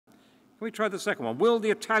we try the second one? Will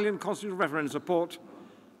the Italian constitutional referendum support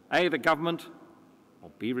A, the government,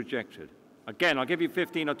 or B, rejected? Again, I'll give you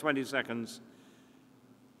 15 or 20 seconds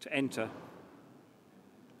to enter.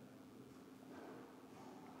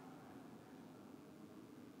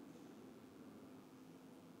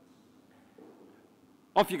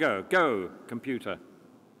 Off you go. Go, computer.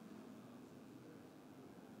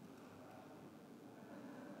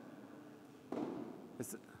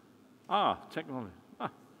 Technology.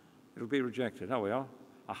 It'll be rejected. There we are.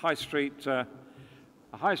 A high street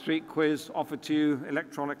quiz offered to you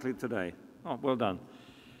electronically today. Oh, well done.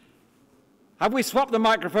 Have we swapped the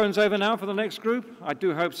microphones over now for the next group? I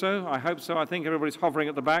do hope so. I hope so. I think everybody's hovering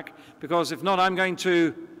at the back, because if not, I'm going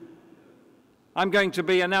to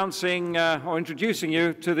be announcing or introducing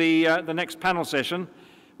you to the next panel session,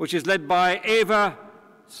 which is led by Eva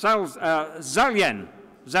Zalien,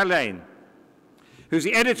 who's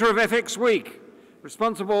the editor of FX Week,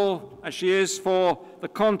 responsible as she is for the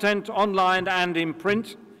content online and in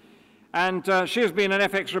print. And she has been an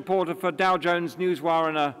FX reporter for Dow Jones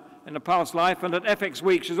Newswire in a past life, and at FX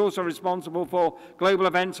Week she's also responsible for global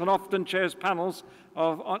events and often chairs panels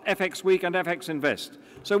on FX Week and FX Invest.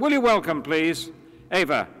 So will you welcome, please,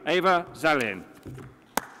 Eva Zalien.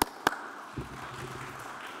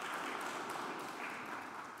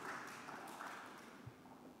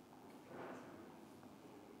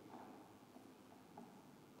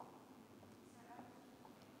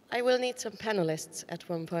 I will need some panelists at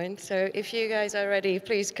one point, so if you guys are ready,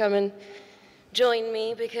 please come and join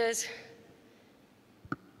me, because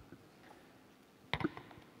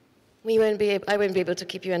I won't be able to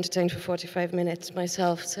keep you entertained for 45 minutes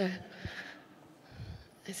myself, so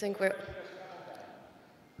I think we're...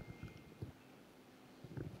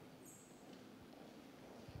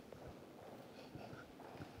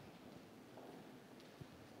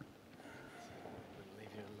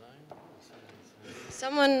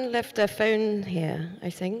 Someone left their phone here, I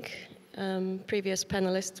think. Previous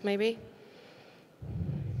panelists, maybe.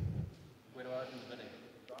 Where do I open the video?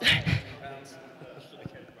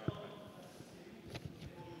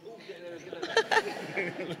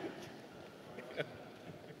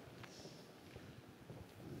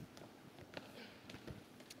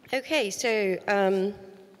 Okay, so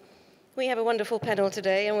we have a wonderful panel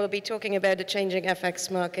today, and we'll be talking about the changing FX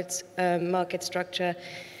markets, market structure,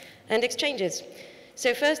 and exchanges.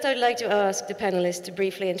 So first, I'd like to ask the panelists to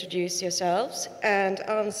briefly introduce yourselves and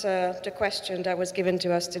answer the question that was given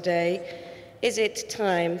to us today. Is it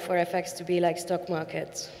time for FX to be like stock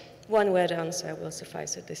markets? One-word answer will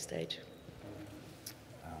suffice at this stage.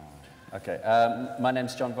 Okay, my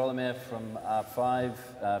name's John Volomir from R5.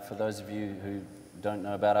 For those of you who don't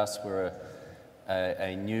know about us, we're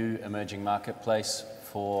a new emerging marketplace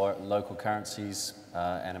for local currencies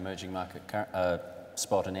and emerging market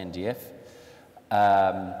spot and NDF.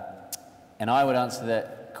 And I would answer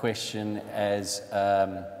that question as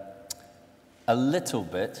a little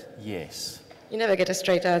bit, yes. You never get a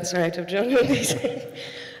straight answer out of John.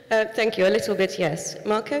 Thank you, a little bit, yes.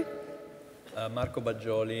 Marco? Marco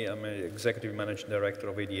Baggioli, I'm an Executive Managing Director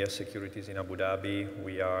of ADS Securities in Abu Dhabi.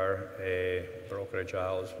 We are a brokerage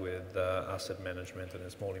house with asset management and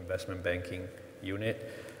a small investment banking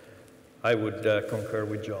unit. I would concur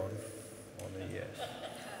with John on the yes.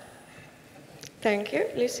 Thank you.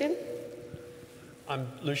 Lucien? I'm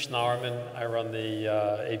Lucian Auerman. I run the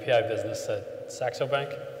API business at Saxo Bank.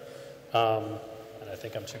 And I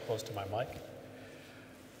think I'm too close to my mic.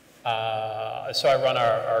 So I run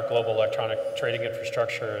our global electronic trading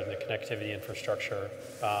infrastructure and the connectivity infrastructure.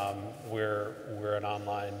 We're an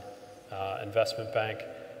online investment bank.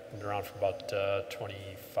 We've been around for about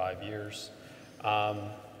 25 years. I'd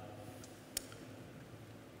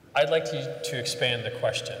like to expand the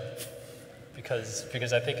question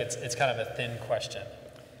because I think it's kind of a thin question,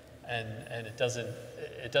 and it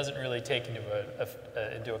doesn't really take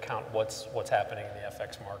into account what's happening in the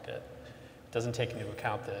FX market. It doesn't take into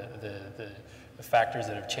account the factors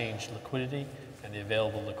that have changed liquidity and the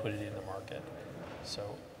available liquidity in the market. So.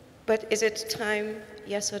 But is it time?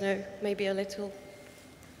 Yes or no? Maybe a little.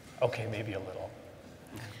 Okay, maybe a little.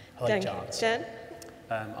 I like John's. Dan?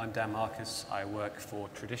 I'm Dan Marcus. I work for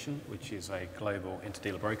Tradition, which is a global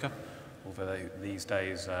interdealer broker. Although these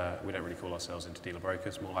days we don't really call ourselves interdealer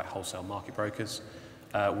brokers, more like wholesale market brokers.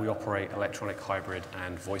 We operate electronic hybrid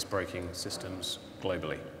and voice broking systems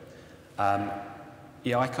globally.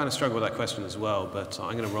 Yeah, I kind of struggle with that question as well, but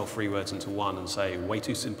I'm going to roll 3 words into one and say way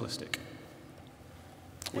too simplistic,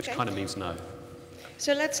 which kind of means no.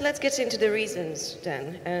 So let's get into the reasons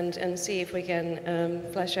then, and see if we can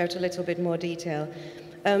flesh out a little bit more detail.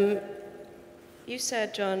 You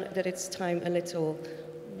said, John, that it's time a little.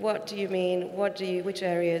 what do you mean? Which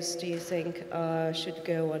areas do you think should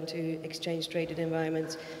go onto exchange-traded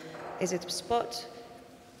environments? Is it spot?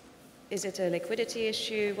 Is it a liquidity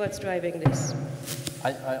issue? What's driving this?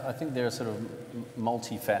 I think there are sort of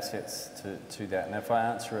multi-facets to that, and if I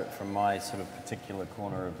answer it from my sort of particular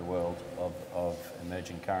corner of the world of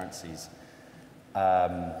emerging currencies,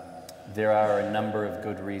 there are a number of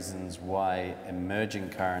good reasons why emerging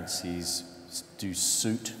currencies do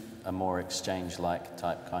suit a more exchange-like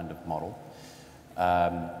type kind of model.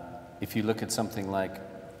 If you look at something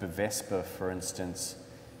like Bovespa, for instance,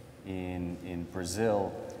 in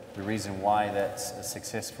Brazil, the reason why that's a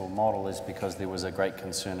successful model is because there was a great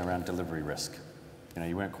concern around delivery risk. You know,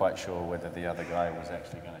 you weren't quite sure whether the other guy was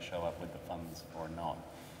actually going to show up with the funds or not.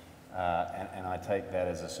 And I take that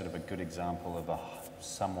as a sort of a good example of a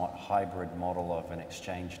somewhat hybrid model of an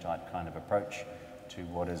exchange type kind of approach to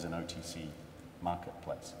what is an OTC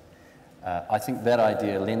marketplace. I think that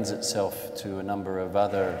idea lends itself to a number of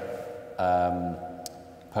other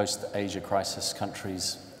post-Asia crisis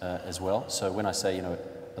countries as well. So when I say, you know,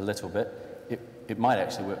 a little bit, it might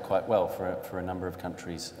actually work quite well for a number of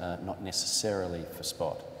countries, not necessarily for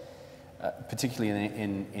spot. Particularly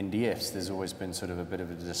in NDFs, there's always been sort of a bit of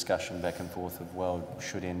a discussion back and forth of, well,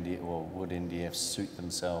 would NDFs suit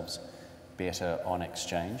themselves better on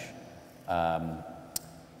exchange?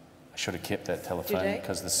 I should have kept that telephone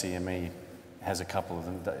because the CME has a couple of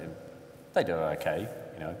them. They do okay,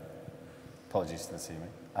 you know. Apologies to the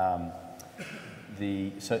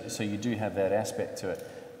CME. So you do have that aspect to it.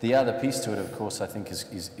 The other piece to it, of course, I think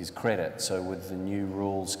is credit. So with the new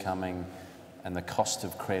rules coming and the cost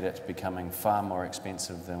of credit becoming far more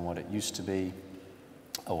expensive than what it used to be,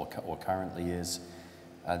 or currently is,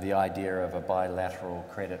 the idea of a bilateral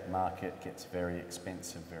credit market gets very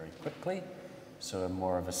expensive very quickly. So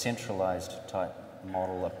more of a centralized type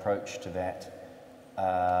model approach to that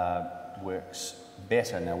works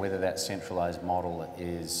better. Now, whether that centralized model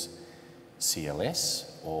is CLS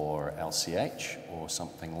or LCH or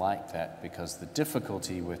something like that, because the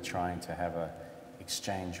difficulty with trying to have an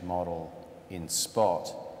exchange model in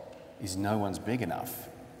spot is no one's big enough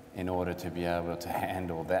in order to be able to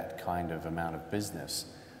handle that kind of amount of business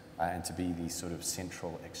and to be the sort of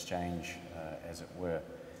central exchange, as it were.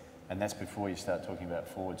 And that's before you start talking about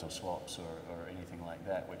forwards or swaps or anything like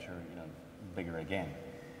that, which are, you know, bigger again.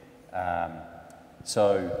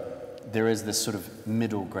 So there is this sort of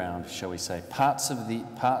middle ground, shall we say. Parts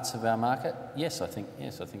of our market, yes, I think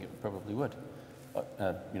it probably would.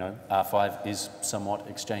 You know, R5 is somewhat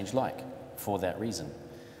exchange-like for that reason.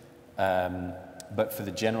 But for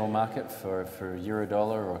the general market, for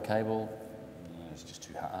Eurodollar or cable, it's just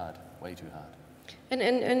too hard, way too hard.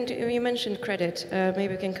 And you mentioned credit. Maybe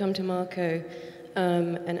we can come to Marco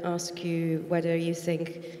and ask you whether you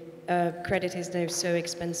think credit is now so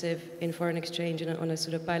expensive in foreign exchange and on a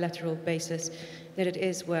sort of bilateral basis that it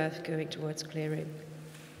is worth going towards clearing.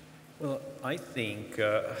 Well, I think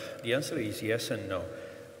the answer is yes and no.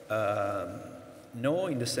 No,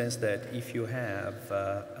 in the sense that if you have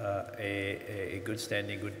a good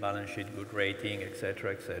standing, good balance sheet, good rating,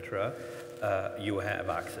 etc., you have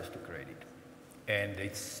access to credit. And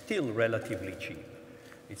it's still relatively cheap.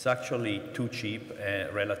 It's actually too cheap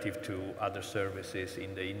relative to other services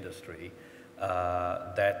in the industry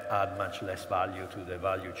that add much less value to the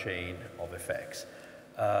value chain of FX.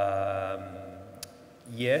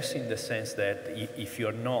 Yes, in the sense that if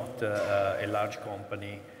you're not a large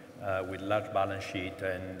company with large balance sheet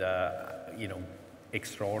and you know,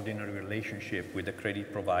 extraordinary relationship with the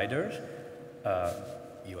credit providers,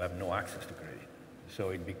 you have no access to credit. So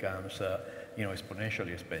it becomes you know,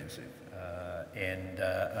 exponentially expensive, and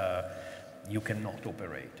you cannot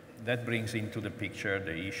operate. That brings into the picture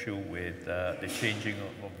the issue with the changing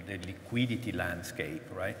of the liquidity landscape,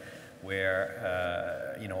 right?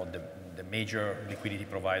 Where you know, the major liquidity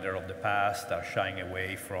provider of the past are shying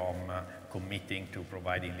away from committing to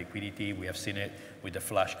providing liquidity. We have seen it with the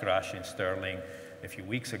flash crash in sterling a few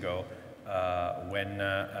weeks ago, when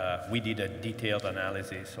we did a detailed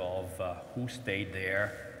analysis of who stayed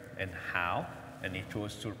there and how, and it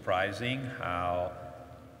was surprising how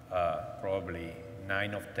probably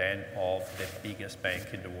 9 of 10 of the biggest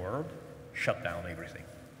bank in the world shut down everything.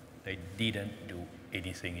 They didn't do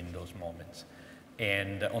anything in those moments.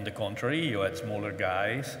 And on the contrary, you had smaller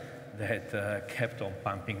guys that kept on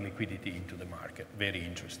pumping liquidity into the market. Very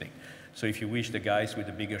interesting. So if you wish, the guys with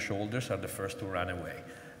the bigger shoulders are the first to run away.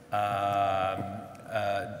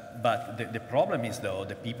 But the problem is, though,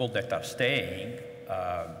 the people that are staying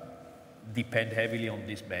depend heavily on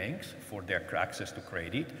these banks for their access to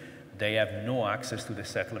credit. They have no access to the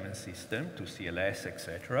settlement system, to CLS,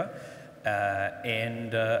 etc.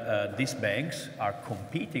 These banks are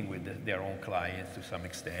competing with their own clients to some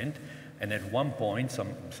extent. And at one point,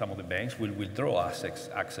 some of the banks will withdraw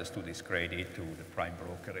access to this credit, to the prime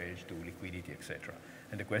brokerage, to liquidity, etc.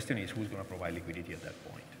 And the question is, who's going to provide liquidity at that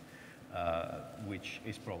point, which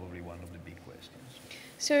is probably one of the big questions.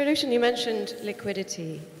 So, Lucian, you mentioned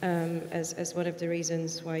liquidity as one of the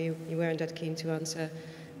reasons why you weren't that keen to answer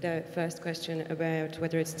the first question about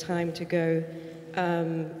whether it's time to go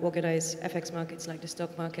organize FX markets like the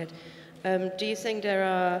stock market. Do you think there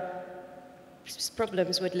are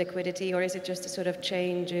problems with liquidity, or is it just a sort of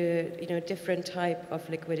change, a different type of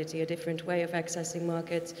liquidity, a different way of accessing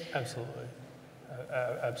markets? Absolutely,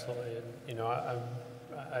 absolutely. And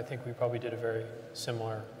I think we probably did a very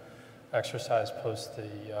similar exercise post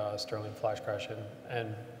the sterling flash crash,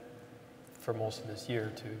 and for most of this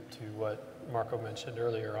year to what Marco mentioned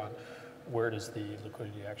earlier on, where does the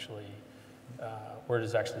liquidity actually, where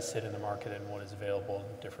does it actually sit in the market, and what is available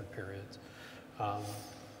in different periods.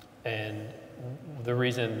 And the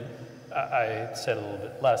reason I said a little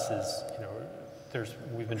bit less is,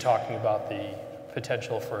 we've been talking about the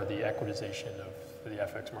potential for the equitization of the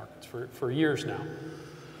FX markets for years now.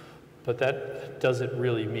 But that doesn't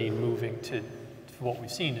really mean moving to what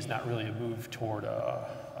we've seen is not really a move toward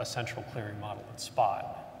a central clearing model in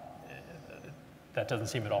spot. That doesn't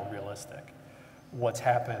seem at all realistic. What's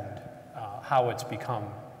happened, how it's become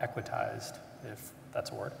equitized, if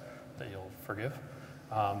that's a word that you'll forgive,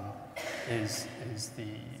 is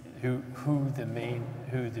who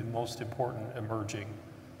the most important emerging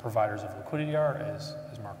providers of liquidity are, as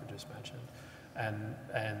Marco just mentioned, and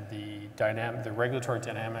the regulatory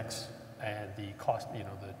dynamics and the cost,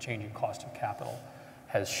 the changing cost of capital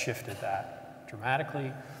has shifted that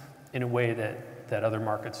dramatically in a way that other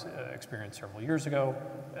markets experienced several years ago.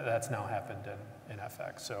 That's now happened in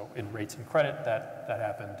FX. So in rates and credit, that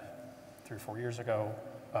happened 3 or 4 years ago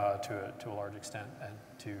to a large extent, and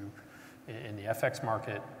in the FX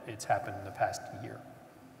market, it's happened in the past year.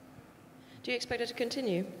 Do you expect it to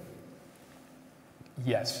continue?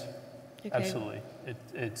 Yes, okay. Absolutely.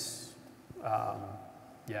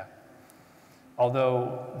 Yeah.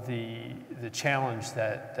 Although the challenge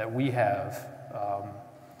that we have,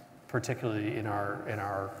 particularly in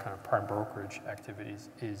our kind of prime brokerage activities,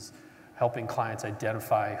 is helping clients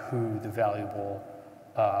identify who the valuable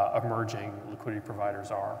emerging liquidity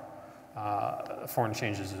providers are. Foreign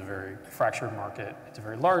exchange is a very fractured market. It's a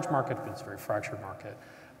very large market, but it's a very fractured market.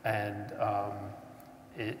 And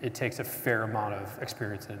it takes a fair amount of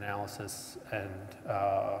experience and analysis and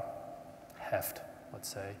heft, let's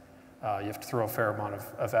say. You have to throw a fair amount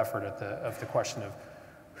of effort at the question of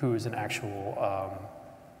who is an actual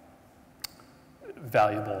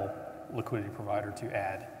valuable liquidity provider to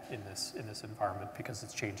add in this environment, because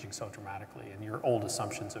it's changing so dramatically, and your old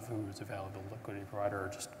assumptions of who is a valuable liquidity provider are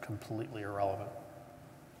just completely irrelevant.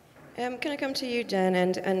 Can I come to you, Dan,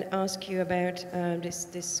 and ask you about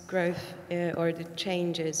this growth or the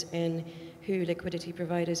changes in who liquidity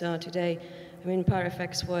providers are today? I mean,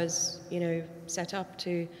 PowerFX was, set up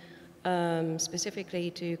to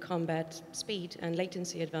specifically to combat speed and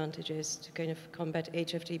latency advantages, to kind of combat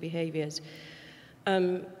HFT behaviors.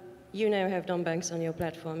 You now have non-banks on your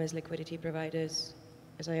platform as liquidity providers,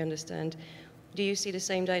 as I understand. Do you see the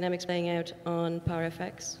same dynamics playing out on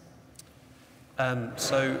PowerFX?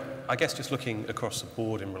 So I guess just looking across the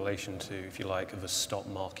board in relation to, if you like, the stop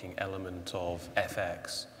marking element of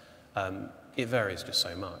FX, it varies just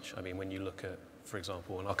so much. I mean, when you look at, for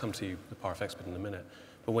example, and I'll come to the PowerFX bit in a minute,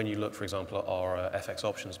 but when you look, for example, at our FX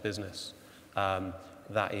options business,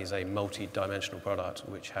 that is a multi-dimensional product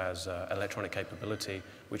which has electronic capability,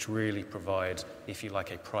 which really provides, if you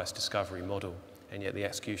like, a price discovery model, and yet the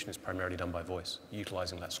execution is primarily done by voice,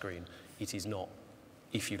 utilizing that screen. It is not,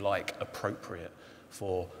 if you like, appropriate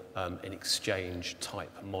for an exchange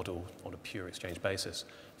type model on a pure exchange basis.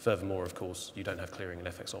 Furthermore, of course, you don't have clearing in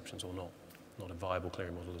FX options, or not a viable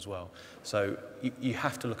clearing model as well. So you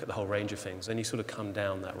have to look at the whole range of things. Then you sort of come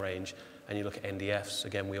down that range and you look at NDFs.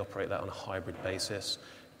 Again, we operate that on a hybrid basis.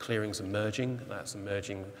 Clearing's emerging. That's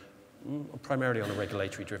emerging primarily on a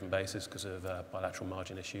regulatory driven basis because of bilateral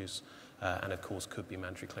margin issues, and of course could be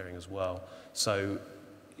mandatory clearing as well. So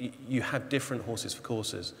you have different horses for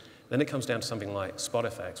courses. Then it comes down to something like spot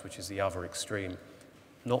FX, which is the other extreme.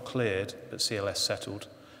 Not cleared, but CLS settled,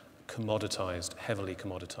 commoditized, heavily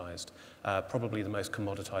commoditized. Probably the most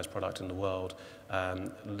commoditized product in the world.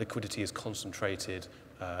 Liquidity is concentrated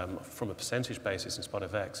from a percentage basis in spot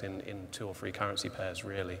FX in 2 or 3 currency pairs,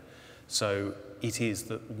 really. So it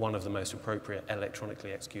is one of the most appropriate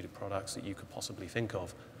electronically executed products that you could possibly think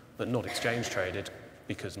of, but not exchange traded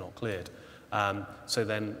because not cleared. So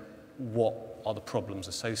then what are the problems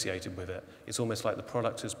associated with it. It's almost like the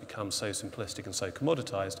product has become so simplistic and so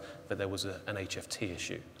commoditized that there was an HFT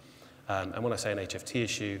issue. And when I say an HFT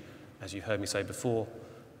issue, as you heard me say before,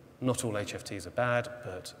 not all HFTs are bad,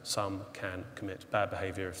 but some can commit bad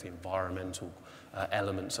behavior if the environmental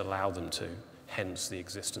elements allow them to, hence the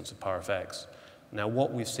existence of PowerFX. Now,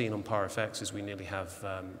 what we've seen on PowerFX is we nearly have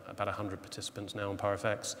about 100 participants now on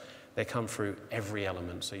PowerFX. They come through every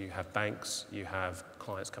element. So you have banks, you have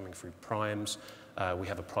clients coming through primes. We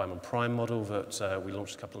have a prime on prime model that we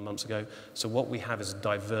launched a couple of months ago. So what we have is a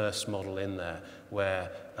diverse model in there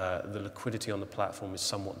where the liquidity on the platform is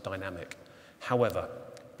somewhat dynamic. However,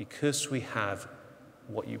 because we have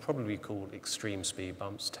what you probably call extreme speed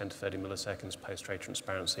bumps, 10 to 30 milliseconds post-trade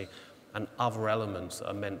transparency, and other elements that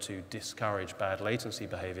are meant to discourage bad latency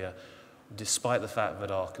behavior, despite the fact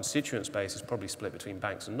that our constituent space is probably split between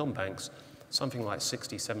banks and non-banks, something like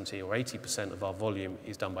 60, 70, or 80% of our volume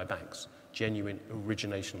is done by banks, genuine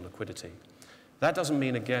origination liquidity. That doesn't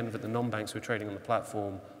mean, again, that the non-banks who are trading on the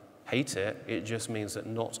platform hate it. It just means that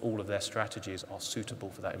not all of their strategies are suitable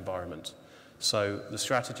for that environment. So the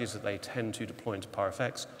strategies that they tend to deploy into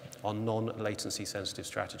PowerFX are non-latency sensitive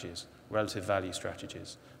strategies, relative value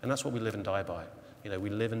strategies. And that's what we live and die by. You know,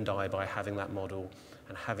 we live and die by having that model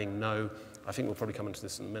and having no, I think we'll probably come into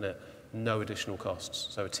this in a minute, no additional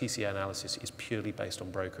costs. So a TCA analysis is purely based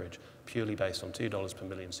on brokerage, purely based on $2 per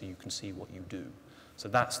million so you can see what you do. So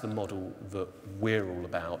that's the model that we're all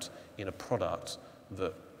about in a product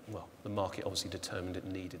that, well, the market obviously determined it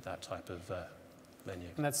needed that type of menu.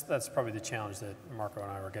 And that's probably the challenge that Marco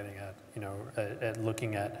and I were getting at, you know, at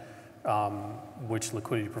looking at which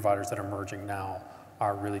liquidity providers that are emerging now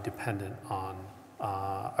are really dependent on,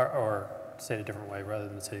 or say it a different way, rather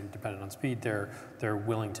than saying dependent on speed, they're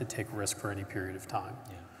willing to take risk for any period of time.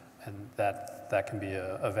 Yeah. And that can be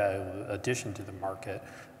a valuable addition to the market,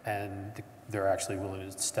 and they're actually willing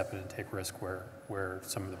to step in and take risk where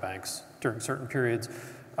some of the banks during certain periods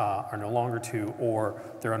are no longer to, or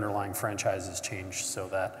their underlying franchises change so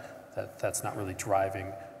that's not really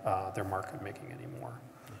driving their market making anymore.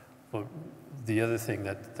 Yeah. But the other thing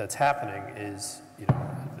that's happening is, you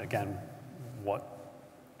know, again, what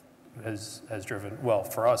has driven, well,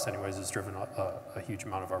 for us anyways, has driven a huge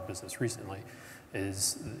amount of our business recently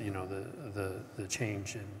is, you know, the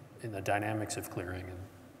change in the dynamics of clearing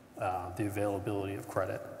and the availability of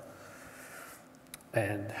credit.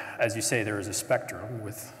 And as you say, there is a spectrum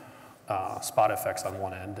with spot FX on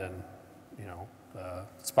one end and, you know,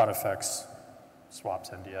 spot FX,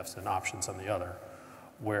 swaps, NDFs, and options on the other,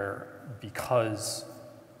 where because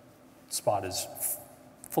spot is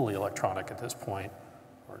fully electronic at this point,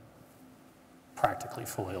 or practically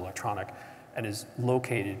fully electronic, and is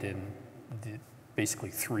located in basically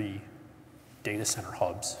 3 data center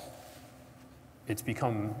hubs, it's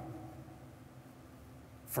become,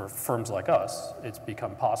 for firms like us, it's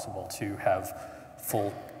become possible to have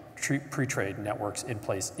full pre-trade networks in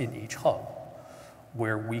place in each hub,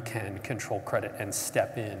 where we can control credit and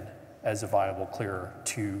step in as a viable clearer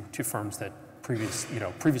to firms that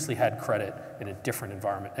previously had credit in a different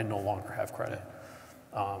environment and no longer have credit.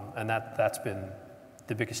 And that's been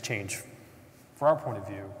the biggest change for our point of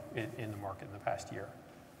view in the market in the past year.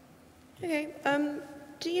 Okay,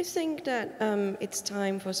 do you think that it's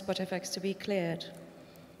time for spot FX to be cleared?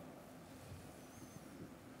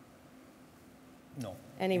 No,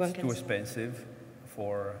 Anyone it's can too expensive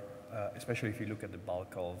for, especially if you look at the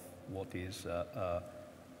bulk of what is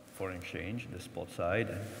foreign exchange, the spot side.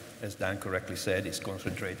 And as Dan correctly said, it's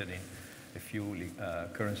concentrated in a few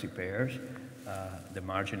currency pairs. The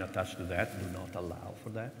margin attached to that do not allow for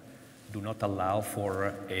that. Do not allow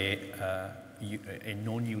for a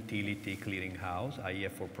non-utility clearing house, i.e. a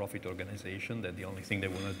for-profit organization that the only thing they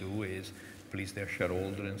want to do is please their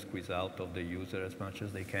shareholder and squeeze out of the user as much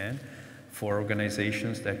as they can. For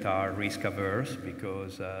organizations that are risk averse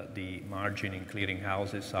because the margin in clearing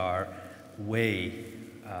houses are way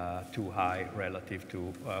too high relative to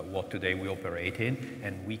what today we operate in,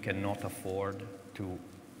 and we cannot afford to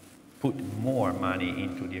put more money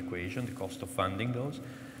into the equation, the cost of funding those.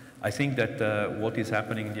 I think that what is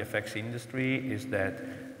happening in the FX industry is that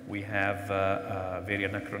we have very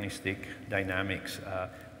anachronistic dynamics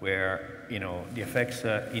where, you know, the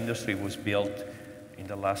FX industry was built in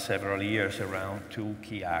the last several years around 2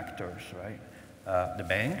 key actors, right? The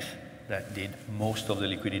banks that did most of the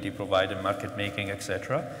liquidity provided, market making,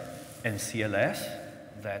 etc., and CLS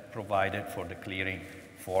that provided for the clearing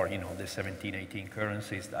for, you know, the 17, 18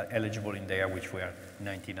 currencies that are eligible in there, which were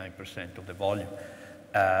 99% of the volume.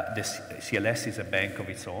 The CLS is a bank of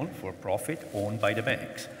its own for profit, owned by the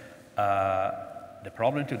banks. The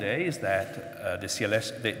problem today is that the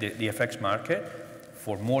CLS, the FX market,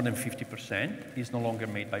 for more than 50% is no longer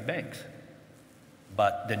made by banks.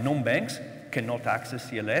 But the non-banks cannot access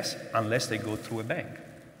CLS unless they go through a bank.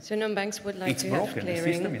 So non-banks would like It's to broken. have The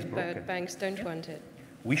system clearing, is broken. but banks don't want it.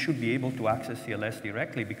 We should be able to access CLS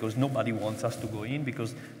directly because nobody wants us to go in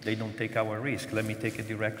because they don't take our risk. Let me take it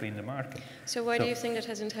directly in the market. So why do you think that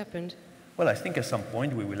hasn't happened? Well, I think at some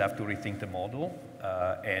point we will have to rethink the model,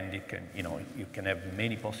 and it can, you can have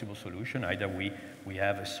many possible solutions. Either we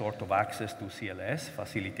have a sort of access to CLS,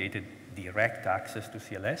 facilitated direct access to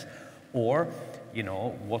CLS, or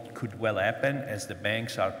what could well happen as the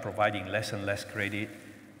banks are providing less and less credit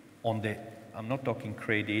on the, I'm not talking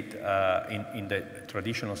credit in the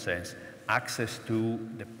traditional sense, access to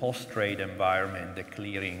the post-trade environment, the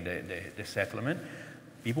clearing, the settlement,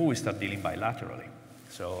 people will start dealing bilaterally.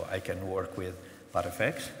 So I can work with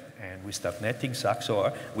ParFX, and we start netting SACs,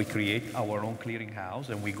 or we create our own clearing house,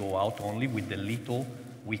 and we go out only with the little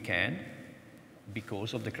we can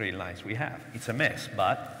because of the credit lines we have. It's a mess,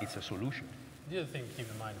 but it's a solution. The other thing to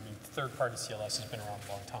keep in mind, I mean, third-party CLS has been around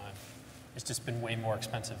a long time. It's just been way more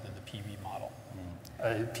expensive than the PB model.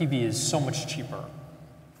 PB is so much cheaper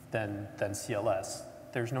than CLS.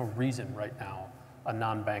 There's no reason right now a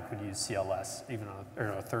non-bank would use CLS, even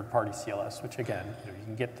a third-party CLS, which again, you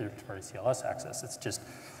can get third-party CLS access. It's just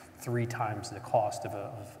 3 times the cost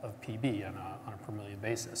of PB on a per million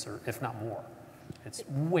basis, or if not more. It's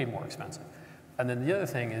way more expensive. And then the other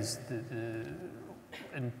thing is,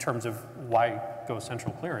 in terms of why go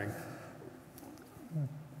central clearing,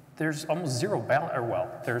 there's almost zero balance, or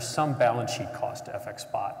well, there's some balance sheet cost to FX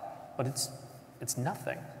spot, but it's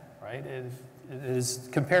nothing, right? It is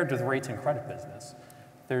compared to the rates and credit business.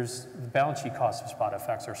 The balance sheet costs of spot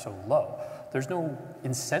FX are so low. There's no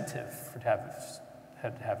incentive to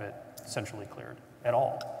have it centrally cleared at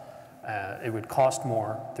all. It would cost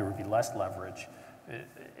more. There would be less leverage.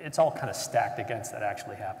 It's all kind of stacked against that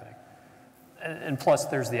actually happening. And plus,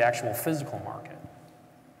 there's the actual physical market.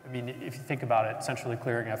 I mean, if you think about it, centrally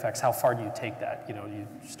clearing FX, how far do you take that? You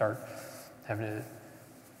start having to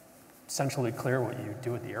centrally clear what you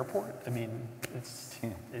do at the airport. I mean,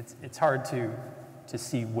 it's hard to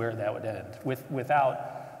see where that would end without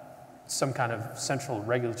some kind of central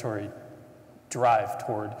regulatory drive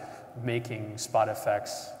toward making spot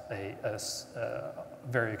FX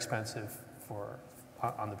very expensive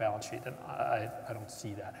on the balance sheet, and I don't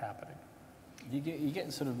see that happening. You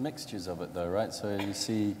get sort of mixtures of it though, right? So you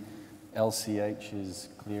see LCH's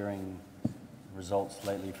clearing results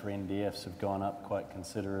lately for NDFs have gone up quite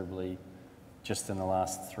considerably just in the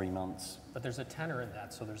last 3 months. But there's a tenor in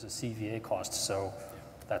that, so there's a CVA cost, so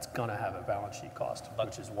that's gonna have a balance sheet cost,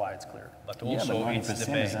 which is why it's cleared. But also but it's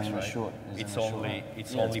the banks, right?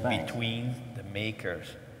 It's only between the makers.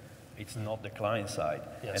 It's not the client side.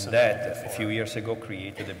 Yeah, and so that, a few years ago,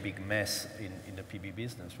 created a big mess in the PB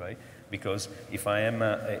business, right? Because if I am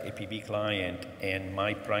a PB client and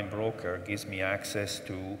my prime broker gives me access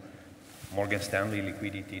to Morgan Stanley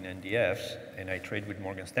liquidity in NDFs, and I trade with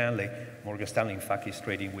Morgan Stanley in fact is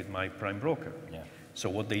trading with my prime broker. Yeah. So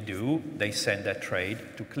what they do, they send that trade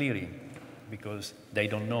to clearing because they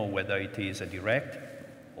don't know whether it is a direct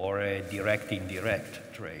or a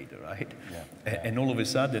direct-indirect trade, right? Yeah. And all of a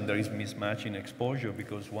sudden there is mismatch in exposure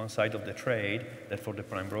because one side of the trade that for the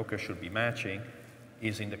prime broker should be matching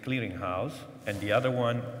is in the clearing house and the other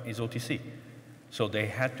one is OTC. So they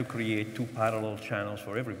had to create 2 parallel channels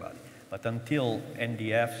for everybody. But until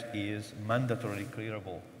NDF is mandatorily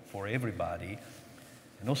clearable for everybody,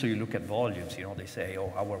 and also you look at volumes, they say,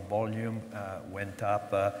 oh, our volume went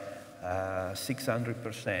up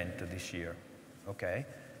 600% this year. Okay.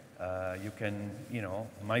 You can,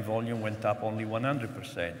 my volume went up only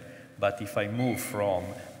 100%. But if I move from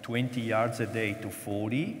 20 yards a day to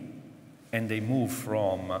 40, and they move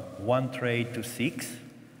from 1 trade to 6,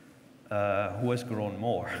 who has grown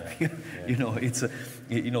more? Yeah. It's,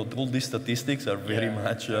 all these statistics are very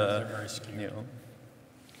much, very skewed.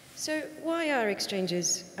 So why are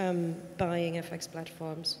exchanges buying FX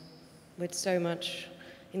platforms with so much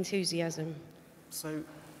enthusiasm? So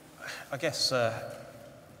I guess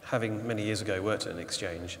having many years ago worked at an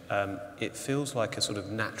exchange, it feels like a sort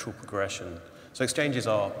of natural progression. So exchanges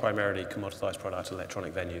are primarily commoditized product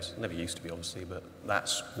electronic venues. Never used to be, obviously, but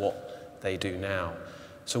that's what they do now.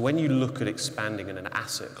 So when you look at expanding in an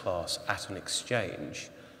asset class at an exchange,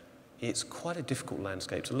 it's quite a difficult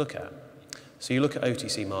landscape to look at. So you look at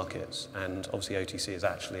OTC markets, and obviously OTC is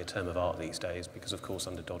actually a term of art these days because, of course,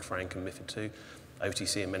 under Dodd-Frank and MiFID II,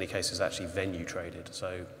 OTC in many cases is actually venue traded.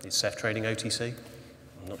 So is CEF trading OTC?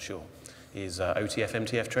 I'm not sure. Is OTF,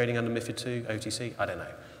 MTF trading under MiFID II OTC? I don't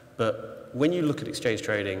know. But when you look at exchange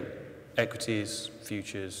trading, equities,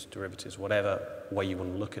 futures, derivatives, whatever way you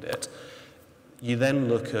want to look at it, you then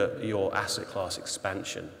look at your asset class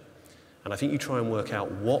expansion. And I think you try and work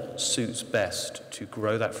out what suits best to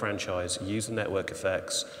grow that franchise, use the network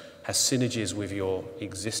effects, has synergies with your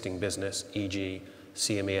existing business, e.g.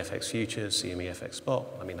 CME FX futures, CME FX spot.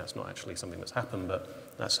 I mean, that's not actually something that's happened,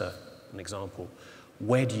 but that's an example.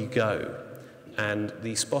 Where do you go? And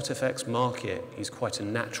the spot FX market is quite a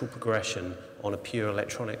natural progression on a pure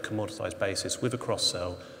electronic commoditized basis with a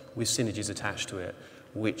cross-sell, with synergies attached to it,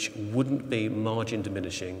 which wouldn't be margin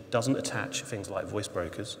diminishing, doesn't attach things like voice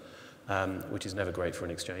brokers, which is never great for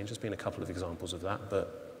an exchange. There's been a couple of examples of that,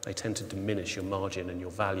 but they tend to diminish your margin and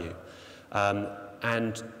your value.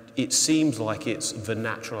 And it seems like it's the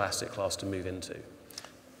natural asset class to move into.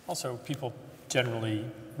 Also, people generally,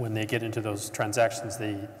 when they get into those transactions,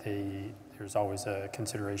 there's always a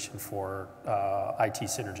consideration for IT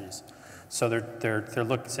synergies. So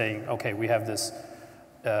they're saying, okay, we have this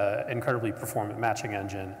incredibly performant matching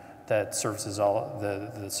engine that services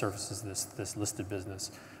this listed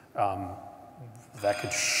business. That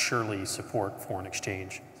could surely support foreign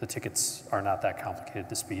exchange. The tickets are not that complicated.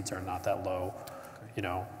 The speeds are not that low. You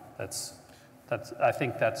know, I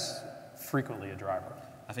think that's frequently a driver.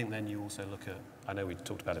 I think then you also look at, I know we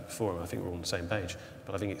talked about it before, and I think we're on the same page,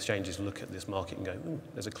 but I think exchanges look at this market and go, ooh,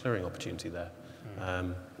 there's a clearing opportunity there.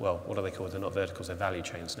 Well, what are they called? They're not verticals, they're value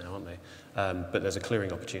chains now, aren't they? But there's a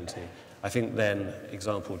clearing opportunity. I think then,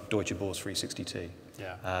 example, Deutsche Börse 360T.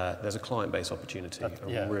 Yeah. There's a client base opportunity,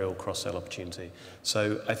 a real cross-sell opportunity.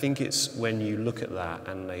 So I think it's when you look at that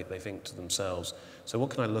and they think to themselves, so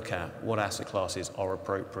what can I look at? What asset classes are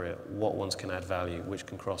appropriate? What ones can add value? Which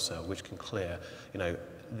can cross-sell? Which can clear? You know,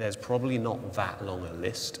 there's probably not that long a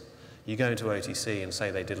list. You go into OTC and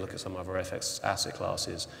say they did look at some other FX asset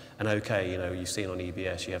classes, and okay, you know, you've seen on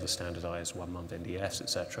EBS, you have the standardized 1 month NDFs,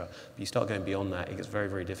 etc. But you start going beyond that, it gets very,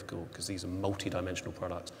 very difficult because these are multi-dimensional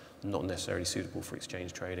products, not necessarily suitable for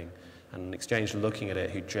exchange trading. And an exchange looking at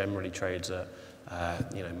it who generally trades at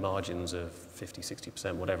you know, margins of 50,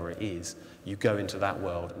 60%, whatever it is, you go into that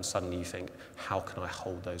world and suddenly you think, how can I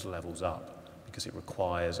hold those levels up? Because it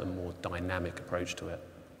requires a more dynamic approach to it.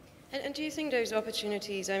 And do you think those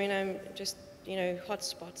opportunities, I mean, I'm just, you know,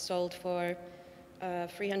 Hotspot sold for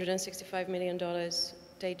 $365 million.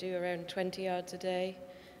 They do around 20 yards a day.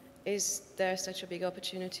 Is there such a big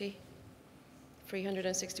opportunity?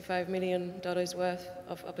 $365 million worth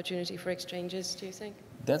of opportunity for exchanges, do you think?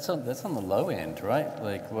 That's on the low end, right?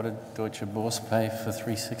 Like, what did Deutsche Börse pay for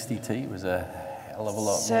 360T? It was a hell of a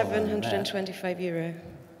lot more than that. €725.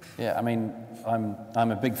 Yeah, I mean,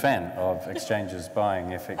 I'm a big fan of exchanges buying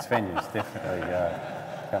FX venues. Definitely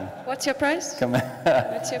come. What's your price? Come.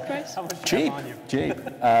 What's your price? Cheap.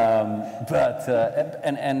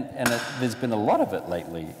 There's been a lot of it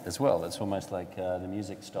lately as well. It's almost like the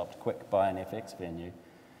music stopped quick. Buy an FX venue.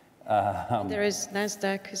 There is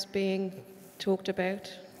NASDAQ is being talked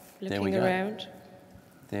about, looking around.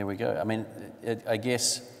 There we go. I mean, I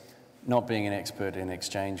guess not being an expert in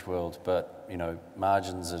exchange world, but you know,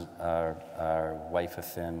 margins are wafer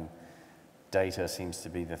thin. Data seems to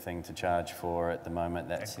be the thing to charge for at the moment.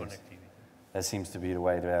 That seems to be the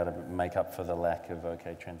way to be able to make up for the lack of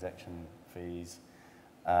transaction fees.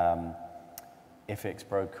 FX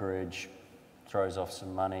brokerage throws off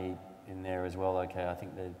some money in there as well. Okay, I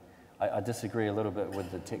think that I disagree a little bit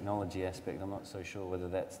with the technology aspect. I'm not so sure whether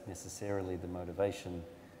that's necessarily the motivation.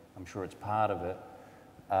 I'm sure it's part of it.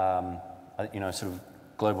 You know, sort of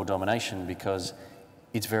global domination, because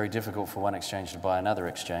it's very difficult for one exchange to buy another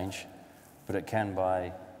exchange, but it can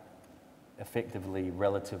buy effectively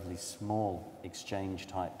relatively small exchange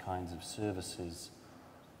type kinds of services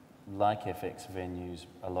like FX venues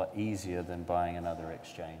a lot easier than buying another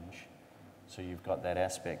exchange. So you've got that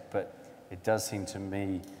aspect, but it does seem to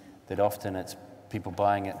me that often it's people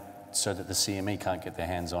buying it so that the CME can't get their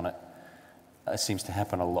hands on it. It seems to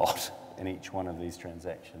happen a lot in each one of these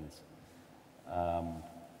transactions. I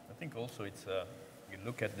think also it's, you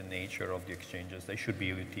look at the nature of the exchanges, they should be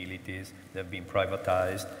utilities, they've been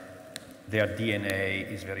privatized, their DNA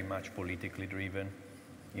is very much politically driven,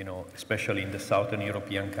 you know, especially in the Southern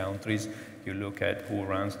European countries, you look at who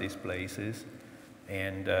runs these places,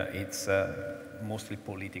 and it's mostly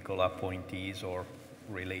political appointees or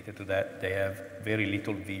related to that. They have very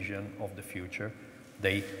little vision of the future.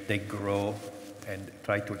 They grow and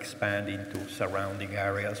try to expand into surrounding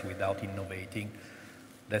areas without innovating.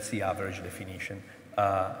 That's the average definition.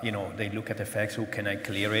 You know, they look at FX, who can I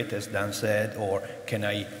clear it, as Dan said, or can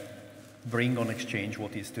I bring on exchange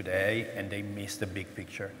what is today, and they miss the big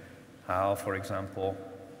picture. How, for example,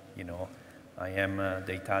 you know, I am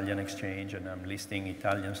the Italian exchange and I'm listing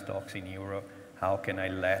Italian stocks in euro. How can I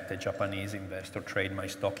let a Japanese investor trade my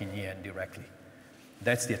stock in yen directly?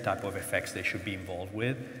 That's the type of effects they should be involved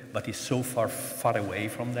with, but it's so far away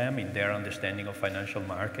from them in their understanding of financial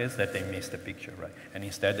markets that they miss the picture, right? And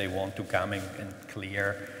instead they want to come and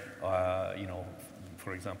clear, you know,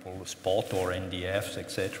 for example, spot or NDFs,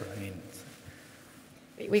 etc. I mean,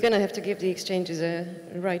 we're going to have to give the exchanges a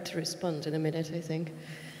right to respond in a minute, I think.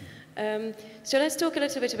 So let's talk a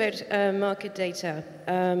little bit about market data,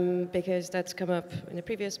 because that's come up in the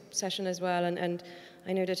previous session as well, and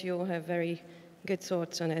I know that you all have very good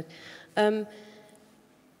thoughts on it.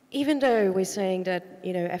 Even though we're saying that,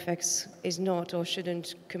 you know, FX is not or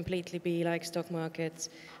shouldn't completely be like stock markets,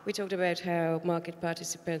 we talked about how market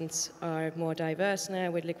participants are more diverse now,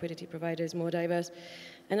 with liquidity providers more diverse,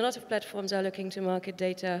 and a lot of platforms are looking to market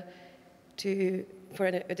data for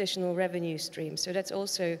an additional revenue stream. So that's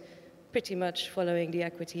also pretty much following the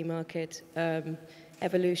equity market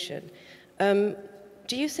evolution.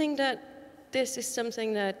 Do you think that this is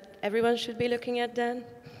something that everyone should be looking at, Dan?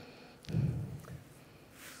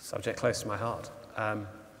 Subject close to my heart.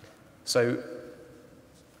 So,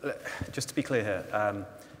 just to be clear here,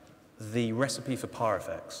 the recipe for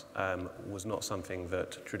ParFX was not something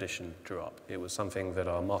that tradition drew up. It was something that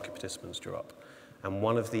our market participants drew up. And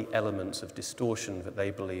one of the elements of distortion that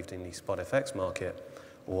they believed in the spot FX market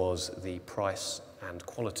was the price and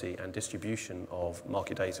quality and distribution of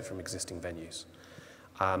market data from existing venues.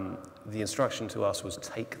 The instruction to us was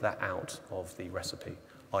take that out of the recipe,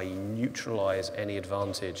 i.e. neutralize any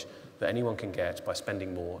advantage that anyone can get by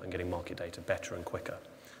spending more and getting market data better and quicker.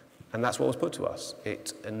 And that's what was put to us.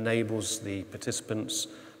 It enables the participants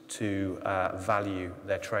to value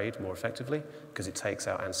their trade more effectively because it takes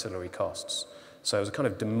out ancillary costs. So it was a kind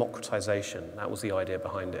of democratization. That was the idea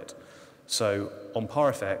behind it. So on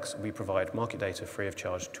ParFX, we provide market data free of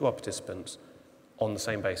charge to our participants on the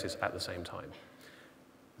same basis at the same time.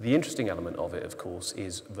 The interesting element of it, of course,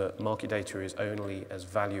 is that market data is only as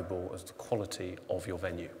valuable as the quality of your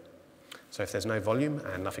venue. So if there's no volume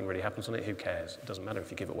and nothing really happens on it, who cares? It doesn't matter if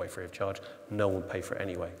you give it away free of charge. No one will pay for it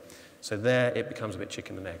anyway. So there it becomes a bit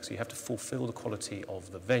chicken and egg. So you have to fulfill the quality of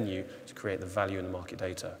the venue to create the value in the market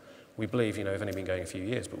data. We believe, you know, we've only been going a few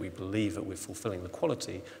years, but we believe that we're fulfilling the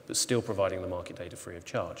quality, but still providing the market data free of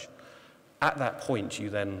charge. At that point, you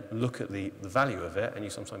then look at the value of it, and you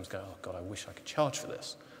sometimes go, oh, God, I wish I could charge for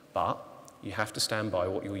this. But you have to stand by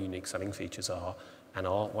what your unique selling features are, and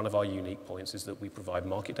one of our unique points is that we provide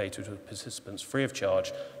market data to participants free of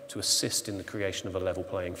charge to assist in the creation of a level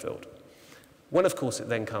playing field. When, of course, it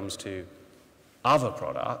then comes to other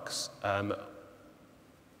products,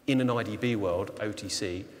 in an IDB world,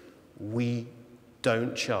 OTC, we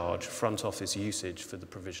don't charge front office usage for the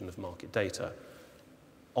provision of market data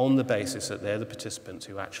on the basis that they're the participants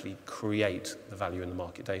who actually create the value in the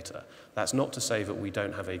market data. That's not to say that we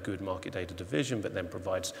don't have a good market data division, but then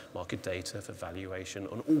provides market data for valuation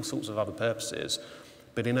on all sorts of other purposes.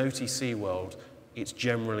 But in OTC world, it's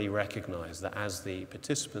generally recognized that as the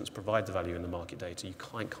participants provide the value in the market data, you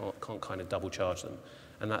can't kind of double charge them.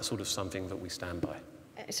 And that's sort of something that we stand by.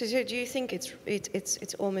 So do you think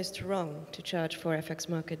it's almost wrong to charge for FX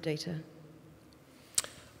market data?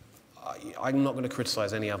 I'm not going to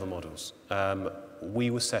criticize any other models.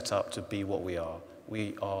 We were set up to be what we are.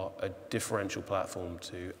 We are a differential platform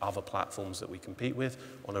to other platforms that we compete with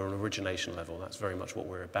on an origination level. That's very much what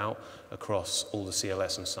we're about across all the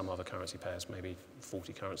CLS and some other currency pairs, maybe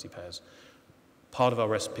 40 currency pairs. Part of our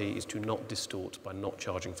recipe is to not distort by not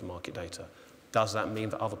charging for market data. Does that mean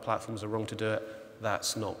that other platforms are wrong to do it?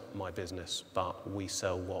 That's not my business, but we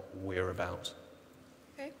sell what we're about.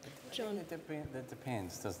 Okay, John. It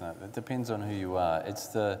depends, doesn't it? It depends on who you are. It's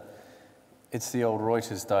the old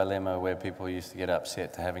Reuters dilemma where people used to get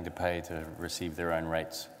upset to having to pay to receive their own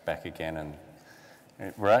rates back again,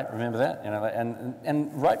 and right? Remember that? You know,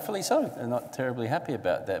 and rightfully so. They're not terribly happy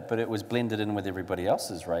about that, but it was blended in with everybody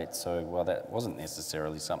else's rates. So well, that wasn't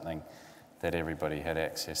necessarily something that everybody had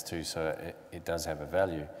access to. So it does have a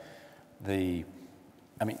value.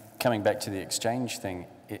 I mean, coming back to the exchange thing,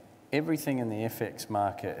 everything in the FX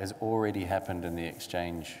market has already happened in the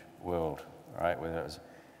exchange world, right? Whether it was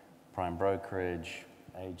prime brokerage,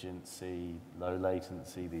 agency, low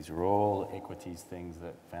latency, these are all equities things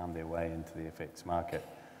that found their way into the FX market.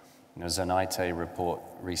 You know, Zanite report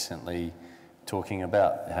recently talking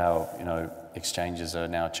about how, you know, exchanges are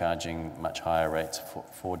now charging much higher rates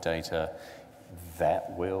for data.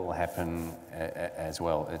 That will happen as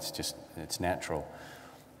well. It's natural.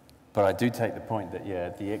 But I do take the point that,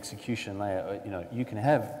 yeah, the execution layer, you know, you can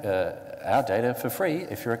have our data for free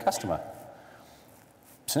if you're a customer.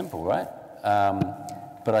 Simple, right?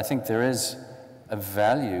 But I think there is a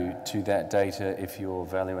value to that data if you're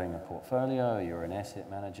valuing a portfolio, or you're an asset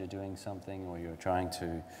manager doing something, or you're trying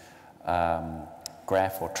to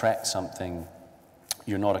graph or track something.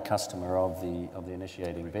 You're not a customer of the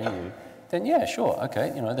initiating venue. Then yeah, sure,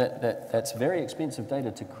 okay, you know, that's very expensive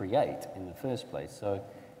data to create in the first place. So,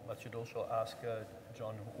 but you'd also ask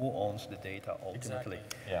John, who owns the data ultimately? Exactly.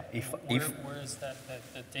 Yeah. Where is that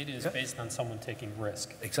data is based on someone taking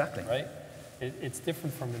risk. Exactly. Right? It's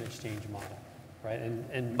different from an exchange model,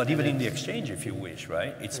 right? But even in the exchange, if you wish,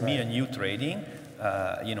 right? It's me and you trading,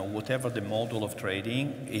 you know, whatever the model of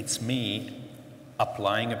trading, it's me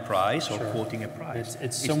applying a price or quoting a price.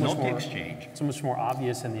 It's so much not more, the exchange. So much more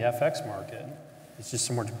obvious in the FX market. It's just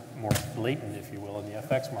so much more blatant, if you will, in the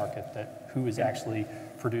FX market that who is actually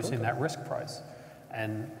producing that risk price.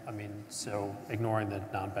 And I mean, so ignoring the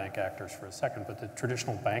non-bank actors for a second, but the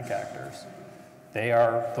traditional bank actors, they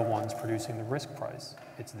are the ones producing the risk price.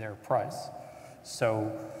 It's their price.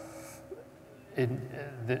 So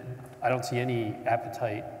I don't see any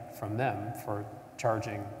appetite from them for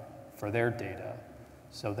charging for their data.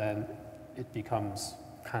 So then it becomes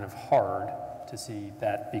kind of hard to see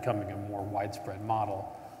that becoming a more widespread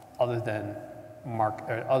model, other than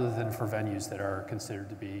for venues that are considered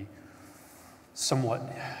to be somewhat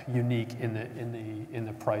unique in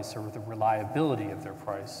the price or the reliability of their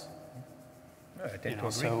price. I tend to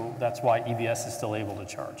agree. So that's why EBS is still able to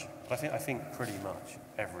charge. I think pretty much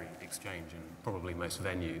every exchange and probably most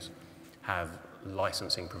venues have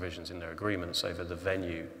licensing provisions in their agreements so that the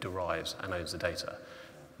venue derives and owns the data.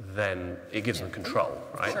 Then it gives them control,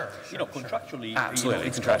 right? Sure, you know, contractually, absolutely, you know,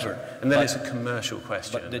 it's contractual. covered. And then it's a commercial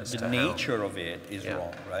question. But the nature of it is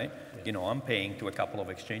wrong, right? Yeah. You know, I'm paying to a couple of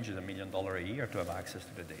exchanges $1 million a year to have access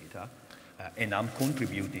to the data, and I'm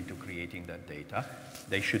contributing to creating that data.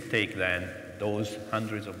 They should take then those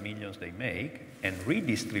hundreds of millions they make and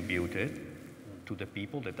redistribute it to the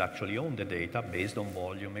people that actually own the data based on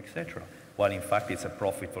volume, etc. While in fact it's a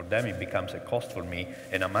profit for them, it becomes a cost for me,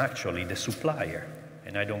 and I'm actually the supplier,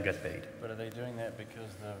 and I don't get paid. but are they doing that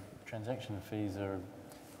because the transaction fees are?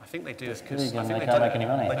 I think they do it because I think they can't make any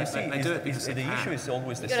money. But you see, they do it because the issue is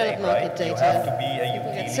always the You gotta same, have market right? You data. have to be a People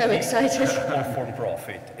utility get so excited. or for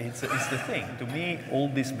profit. It's the thing. To me, all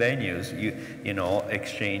these venues, you know,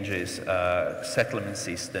 exchanges, settlement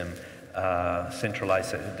system,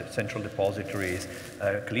 centralized central depositories,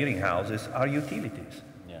 clearing houses are utilities.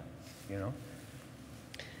 Yeah. You know.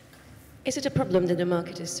 Is it a problem that the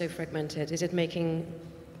market is so fragmented? Is it making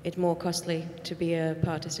it more costly to be a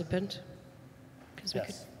participant? Because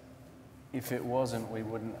Yes. If it wasn't, we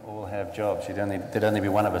wouldn't all have jobs. There'd only be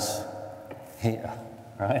one of us here,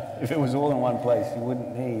 right? If it was all in one place, you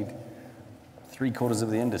wouldn't need 3/4 of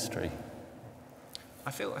the industry.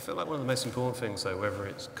 I feel like one of the most important things, though, whether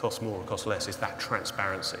it costs more or costs less, is that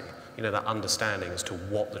transparency. You know, that understanding as to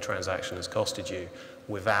what the transaction has costed you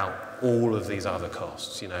without all of these other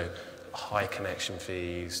costs, you know, high connection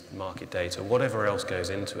fees, market data, whatever else goes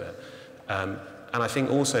into it. And I think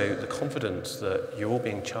also the confidence that you're all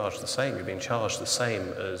being charged the same, you're being charged the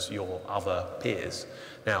same as your other peers.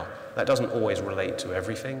 Now, that doesn't always relate to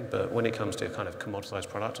everything, but when it comes to a kind of commoditized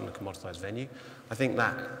product and a commoditized venue, I think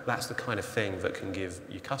that's the kind of thing that can give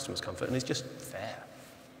your customers comfort, and it's just fair.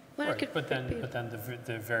 Well, Right, but then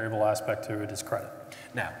the variable aspect to it is credit.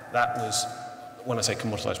 Now, that was, when I say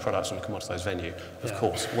commoditized products and a commoditized venue, of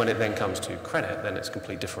course, when it then comes to credit, then it's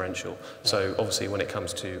complete differential. So obviously when it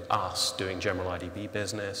comes to us doing general IDB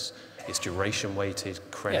business, it's duration weighted,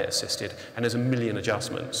 credit assisted, and there's a million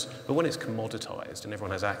adjustments. But when it's commoditized and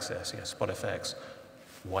everyone has access, you know, spot FX,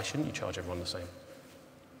 why shouldn't you charge everyone the same?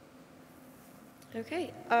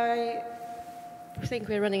 Okay, I think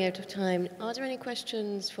we're running out of time. Are there any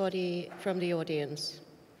questions from the audience?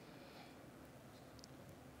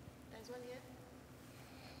 There's one here.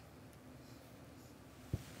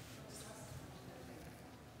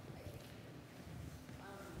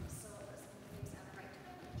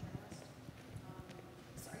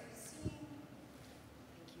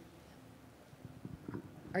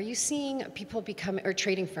 Are you seeing people or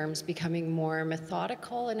trading firms becoming more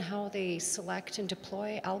methodical in how they select and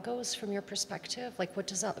deploy algos from your perspective? Like, what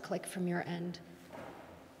does that look like from your end?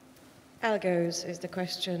 Algos is the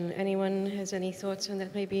question. Anyone has any thoughts on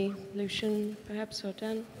that? Maybe Lucian, perhaps, or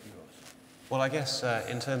Dan? Well, I guess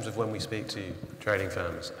in terms of when we speak to trading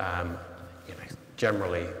firms, you know,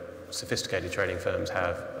 generally sophisticated trading firms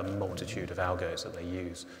have a multitude of algos that they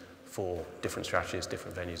use for different strategies,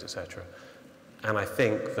 different venues, etc. And I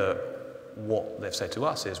think that what they've said to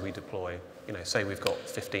us is we deploy, you know, say we've got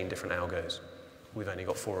 15 different algos. We've only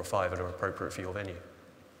got 4 or 5 that are appropriate for your venue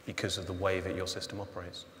because of the way that your system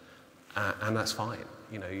operates. and that's fine.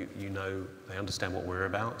 You know, they understand what we're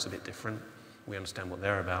about. It's a bit different. We understand what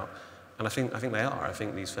they're about. And I think they are. I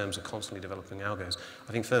think these firms are constantly developing algos.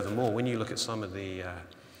 I think furthermore, when you look at some of the,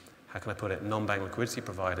 how can I put it, non-bank liquidity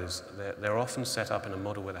providers, they're often set up in a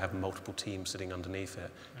model where they have multiple teams sitting underneath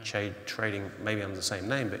it, trading maybe under the same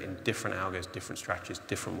name, but in different algos, different strategies,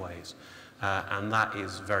 different ways. And that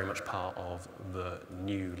is very much part of the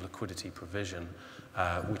new liquidity provision,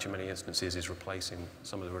 which in many instances is replacing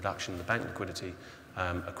some of the reduction in the bank liquidity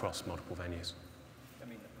across multiple venues. I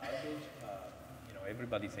mean, algos,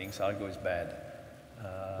 everybody thinks algo is bad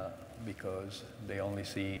because they only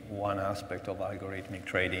see one aspect of algorithmic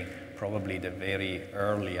trading, probably the very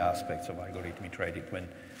early aspects of algorithmic trading, when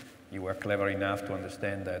you were clever enough to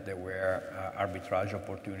understand that there were arbitrage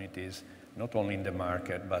opportunities, not only in the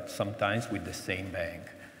market, but sometimes with the same bank,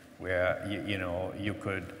 where you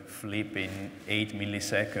could flip in 8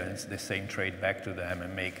 milliseconds the same trade back to them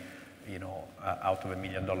and make, out of $1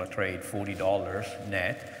 million trade, $40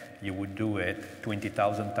 net. You would do it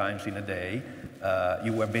 20,000 times in a day.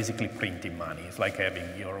 You were basically printing money. It's like having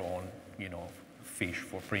your own, fish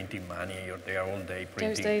for printing money. You're there all day printing.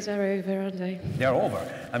 Those days are over, aren't they? They're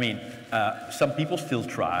over. I mean, some people still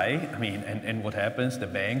try. I mean, and what happens? The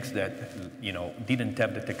banks that, didn't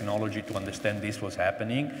have the technology to understand this was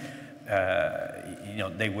happening,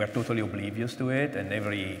 they were totally oblivious to it. And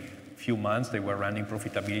every few months, they were running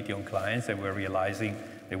profitability on clients and were realizing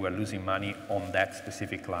they were losing money on that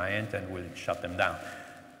specific client and will shut them down.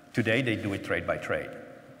 Today, they do it trade by trade.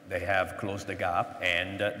 They have closed the gap,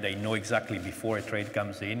 and they know exactly before a trade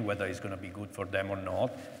comes in whether it's going to be good for them or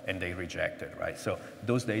not, and they reject it, right? So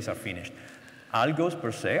those days are finished. Algos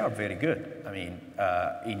per se are very good. I mean,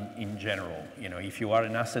 in general, if you are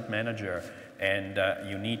an asset manager and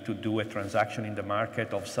you need to do a transaction in the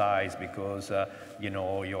market of size because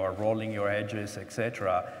you are rolling your edges,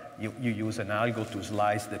 etc., you use an algo to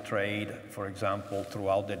slice the trade, for example,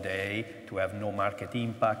 throughout the day to have no market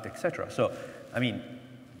impact, etc. So, I mean,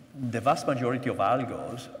 the vast majority of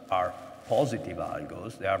algos are positive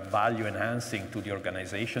algos. They are value enhancing to the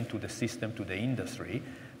organization, to the system, to the industry.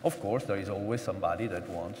 Of course, there is always somebody that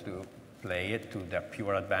wants to play it to their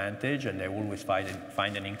pure advantage, and they always find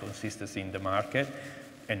an inconsistency in the market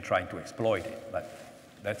and trying to exploit it. But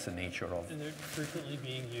that's the nature of it. And they're frequently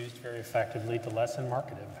being used very effectively to lessen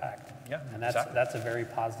market impact. Yeah, and that's a very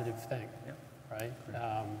positive thing, right?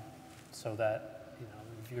 So that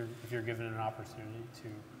if you're given an opportunity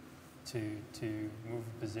to move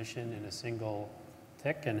a position in a single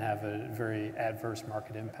tick and have a very adverse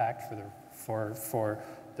market impact for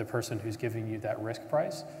the person who's giving you that risk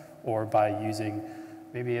price, or by using,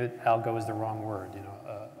 maybe algo is the wrong word,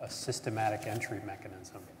 a systematic entry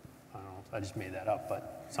mechanism. I don't know, I just made that up,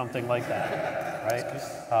 but something like that, right?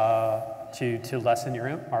 To lessen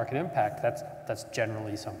your market impact, that's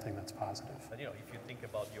generally something that's positive. But if you think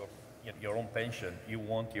about your own pension, you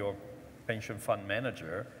want your pension fund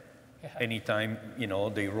manager, anytime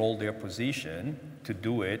they roll their position, to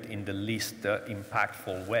do it in the least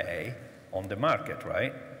impactful way on the market,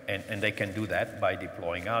 right? And they can do that by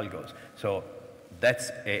deploying algos. So that's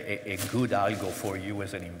a good algo for you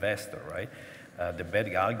as an investor, right? The bad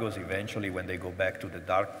algos eventually, when they go back to the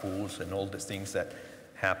dark pools and all the things that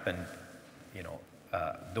happen,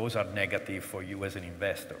 those are negative for you as an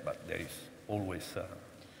investor, but there is always...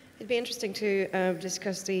 It'd be interesting to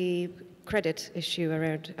discuss the credit issue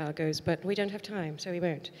around algos, but we don't have time, so we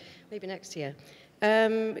won't. Maybe next year.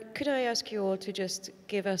 Could I ask you all to just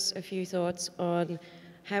give us a few thoughts on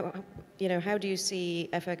how do you see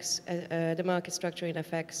FX, the market structure in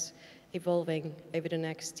FX evolving over the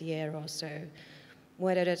next year or so?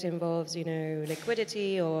 Whether that involves,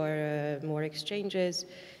 liquidity or more exchanges.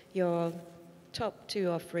 Your top 2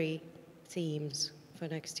 or 3 themes for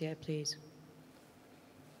next year, please.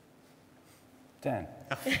 Dan.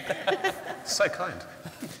 So kind.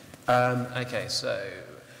 Okay, so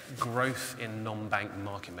growth in non-bank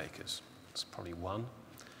market makers. That's probably one.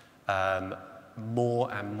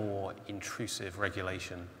 More and more intrusive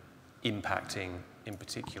regulation impacting, in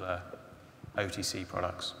particular, OTC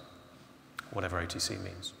products, whatever OTC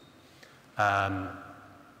means.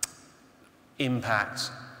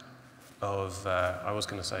 Impact of, I was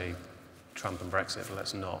going to say Trump and Brexit, but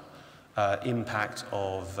let's not. Impact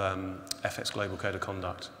of FX Global Code of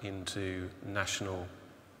Conduct into national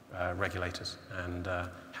regulators and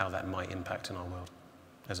how that might impact in our world.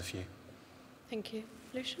 There's a few. Thank you.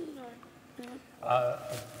 Lucian?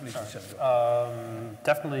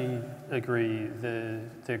 Definitely agree.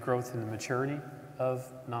 The growth in the maturity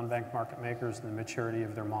of non-bank market makers and the maturity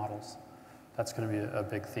of their models. That's going to be a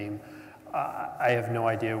big theme. I have no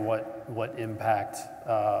idea what impact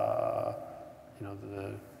you know,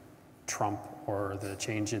 the Trump or the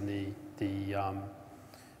change in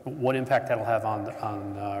what impact that'll have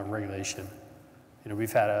on regulation. You know,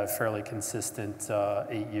 we've had a fairly consistent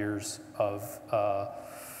 8 years of I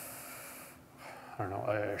don't know,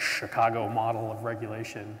 a Chicago model of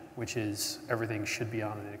regulation, which is everything should be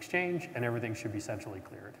on an exchange and everything should be centrally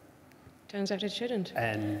cleared. Turns out it shouldn't.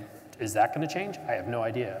 And is that going to change? I have no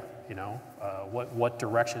idea. You know, what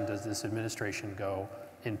direction does this administration go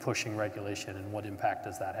in pushing regulation, and what impact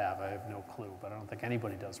does that have? I have no clue, but I don't think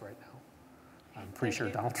anybody does right now. I'm pretty sure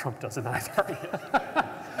Donald Trump doesn't either.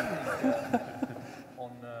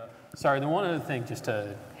 Sorry, the one other thing, just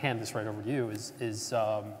to hand this right over to you, is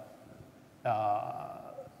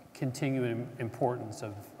continuing importance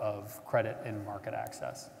of credit and market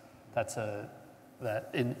access. That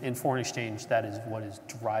in foreign exchange, that is what is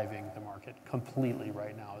driving the market completely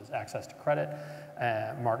right now, is access to credit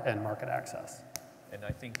and market access. And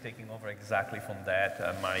I think taking over exactly from that,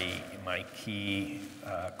 my key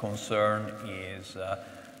concern is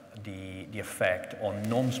the effect on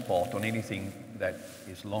non-spot, on anything that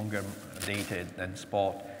is longer dated than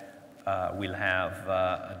spot, will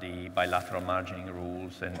have the bilateral margining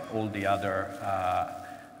rules and all the other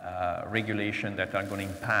regulation that are going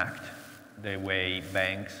to impact the way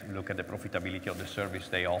banks look at the profitability of the service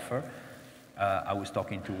they offer. I was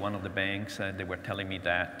talking to one of the banks, and they were telling me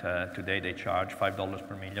that today they charge $5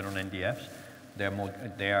 per million on NDFs.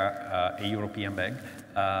 They are a European bank.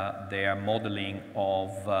 They are modeling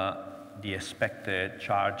of the expected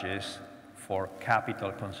charges for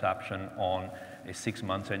capital consumption on a 6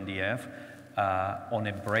 month NDF. On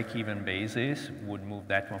a break-even basis, would move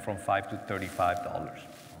that one from $5 to $35.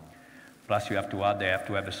 Plus you have to add, they have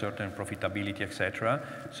to have a certain profitability, etc.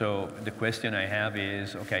 So the question I have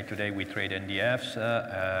is, okay, today we trade NDFs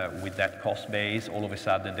with that cost base. All of a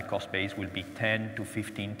sudden the cost base will be 10 to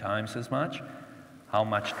 15 times as much. How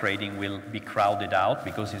much trading will be crowded out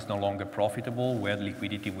because it's no longer profitable, where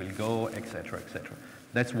liquidity will go, etc., etc.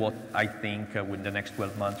 That's what I think with the next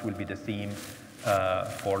 12 months will be the theme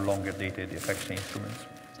for longer dated FX instruments.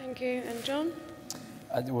 Thank you. And John?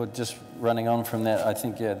 Well, just running on from that, I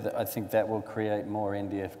think that will create more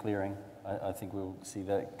NDF clearing. I think we'll see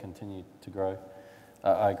that continue to grow.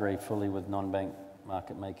 I agree fully with non-bank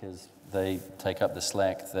market makers. They take up the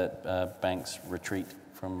slack that banks retreat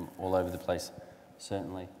from all over the place,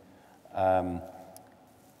 certainly.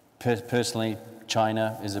 Personally,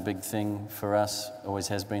 China is a big thing for us, always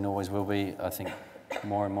has been, always will be. I think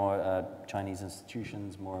more and more Chinese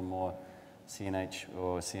institutions, more and more CNH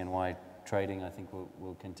or CNY trading, I think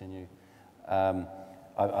will continue.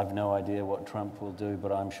 I've no idea what Trump will do,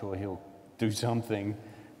 but I'm sure he'll do something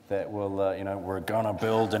that will, you know, we're gonna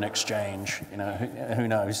build an exchange. You know, who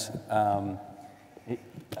knows?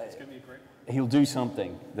 It's gonna be great. He'll do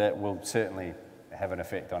something that will certainly have an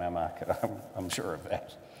effect on our market. I'm sure of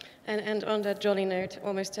that. And on that jolly note,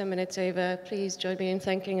 almost 10 minutes over, please join me in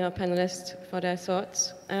thanking our panelists for their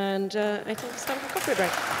thoughts. And I think it's time for a coffee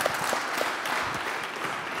break.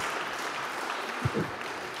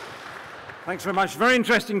 Thanks very much. Very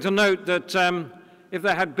interesting to note that if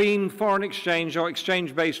there had been foreign exchange or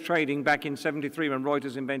exchange-based trading back in '73 when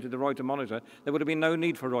Reuters invented the Reuters monitor, there would have been no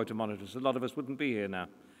need for Reuters monitors. A lot of us wouldn't be here now.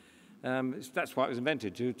 That's why it was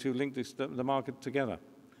invented, to link the market together.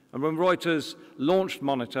 And when Reuters launched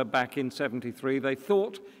Monitor back in '73, they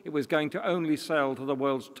thought it was going to only sell to the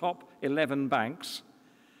world's top 11 banks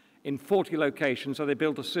in 40 locations, so they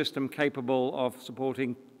built a system capable of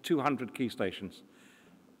supporting 200 key stations.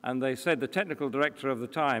 And they said, the technical director of the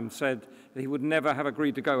time said that he would never have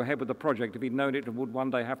agreed to go ahead with the project if he'd known it would one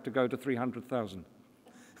day have to go to 300,000.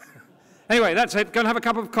 Anyway, that's it. Go and have a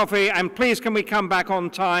cup of coffee, and please can we come back on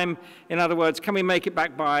time? In other words, can we make it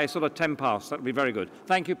back by sort of 10 past? That would be very good.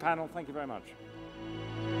 Thank you, panel. Thank you very much.